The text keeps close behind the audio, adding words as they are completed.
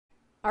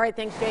All right,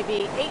 thanks,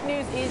 JB. 8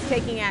 News is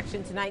taking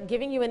action tonight,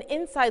 giving you an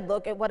inside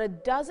look at what a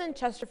dozen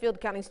Chesterfield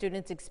County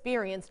students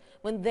experienced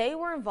when they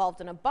were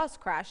involved in a bus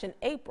crash in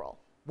April.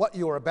 What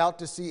you are about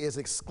to see is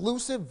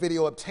exclusive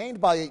video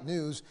obtained by 8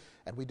 News,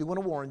 and we do want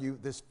to warn you,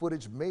 this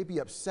footage may be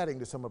upsetting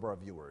to some of our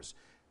viewers.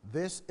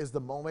 This is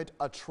the moment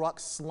a truck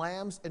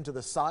slams into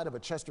the side of a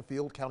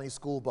Chesterfield County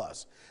school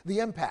bus. The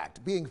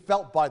impact being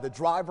felt by the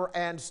driver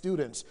and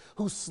students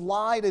who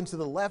slide into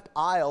the left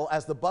aisle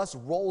as the bus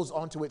rolls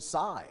onto its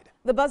side.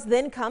 The bus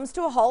then comes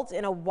to a halt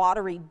in a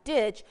watery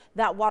ditch,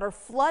 that water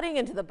flooding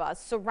into the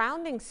bus,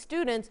 surrounding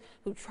students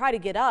who try to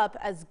get up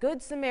as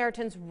Good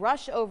Samaritans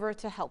rush over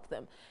to help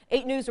them.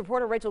 8 News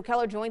reporter Rachel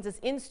Keller joins us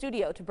in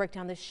studio to break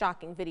down this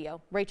shocking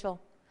video. Rachel.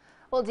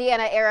 Well,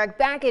 Deanna, Eric,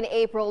 back in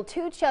April,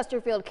 2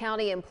 Chesterfield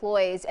County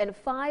employees and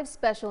 5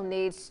 special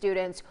needs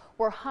students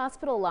were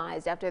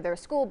hospitalized after their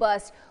school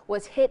bus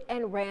was hit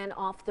and ran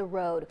off the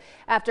road.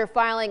 After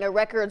filing a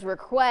records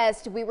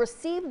request, we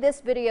received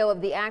this video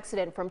of the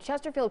accident from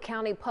Chesterfield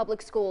County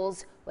Public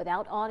Schools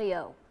without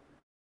audio.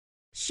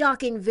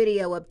 Shocking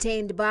video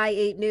obtained by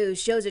 8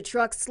 News shows a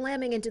truck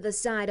slamming into the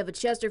side of a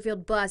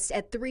Chesterfield bus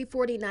at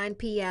 3:49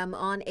 p.m.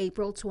 on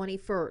April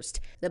 21st.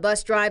 The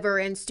bus driver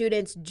and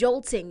students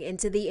jolting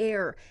into the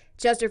air.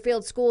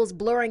 Chesterfield schools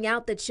blurring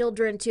out the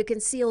children to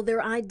conceal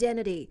their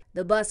identity.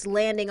 The bus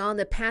landing on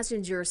the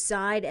passenger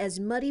side as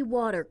muddy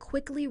water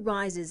quickly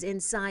rises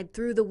inside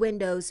through the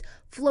windows,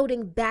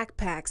 floating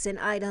backpacks and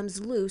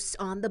items loose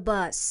on the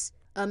bus.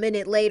 A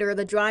minute later,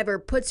 the driver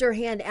puts her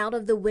hand out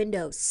of the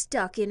window,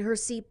 stuck in her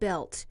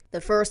seatbelt. The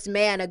first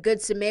man, a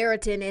Good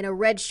Samaritan in a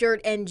red shirt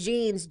and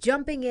jeans,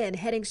 jumping in,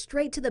 heading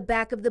straight to the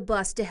back of the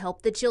bus to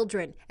help the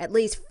children. At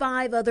least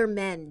 5 other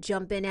men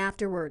jump in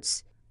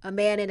afterwards. A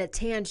man in a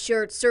tan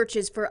shirt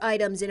searches for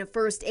items in a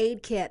first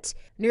aid kit.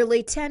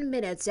 Nearly 10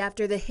 minutes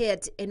after the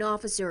hit, an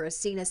officer is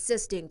seen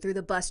assisting through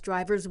the bus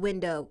driver's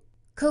window.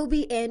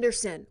 Kobe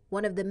Anderson,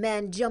 one of the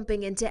men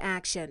jumping into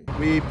action.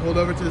 We pulled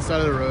over to the side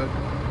of the road,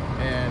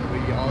 and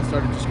we all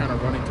started just kind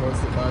of running towards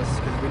the bus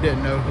because we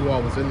didn't know who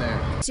all was in there.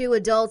 2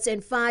 adults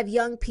and 5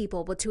 young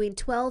people between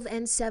 12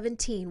 and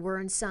 17 were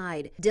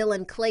inside.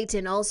 Dylan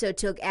Clayton also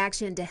took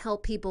action to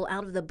help people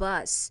out of the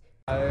bus.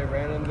 I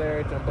ran in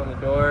there, jumped on the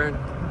door.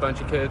 A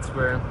bunch of kids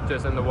were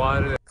just in the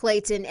water.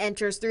 Clayton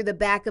enters through the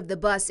back of the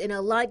bus in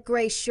a light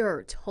gray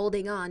shirt,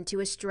 holding on to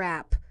a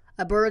strap.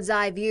 A bird's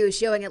eye view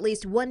showing at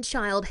least one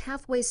child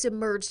halfway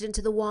submerged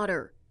into the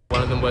water.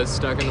 One of them was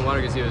stuck in the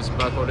water because he was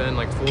buckled in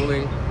like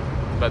fooling,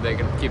 but they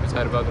could keep his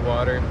head above the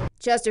water.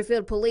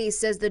 Chesterfield police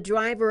says the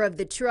driver of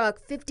the truck,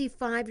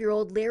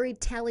 55-year-old Larry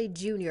Talley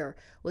Jr.,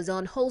 was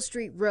on Hull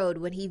Street Road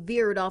when he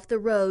veered off the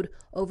road,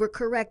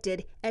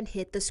 overcorrected, and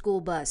hit the school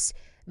bus.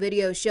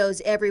 Video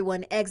shows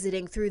everyone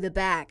exiting through the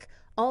back.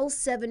 All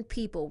 7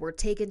 people were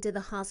taken to the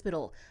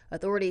hospital.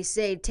 Authorities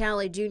say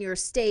Talley Jr.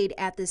 stayed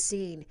at the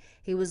scene.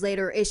 He was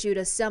later issued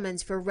a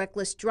summons for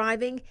reckless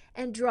driving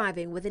and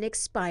driving with an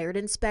expired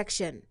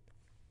inspection.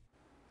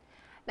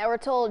 Now we're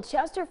told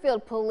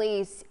Chesterfield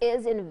police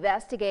is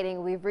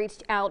investigating. We've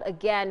reached out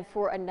again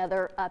for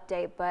another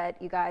update, but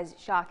you guys,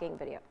 shocking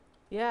video.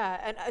 Yeah,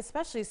 and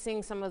especially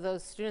seeing some of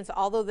those students,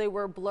 although they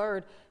were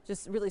blurred,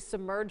 just really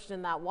submerged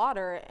in that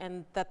water,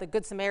 and that the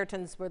Good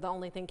Samaritans were the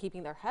only thing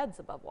keeping their heads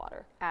above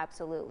water.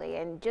 Absolutely,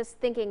 and just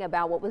thinking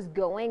about what was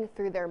going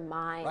through their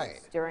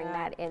minds during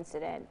that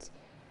incident.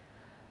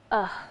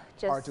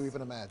 Just hard to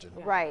even imagine.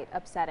 Right,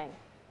 upsetting.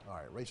 All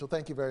right, Rachel,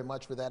 thank you very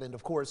much for that. And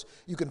of course,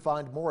 you can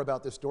find more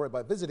about this story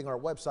by visiting our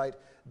website,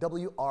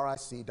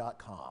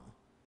 WRIC.com.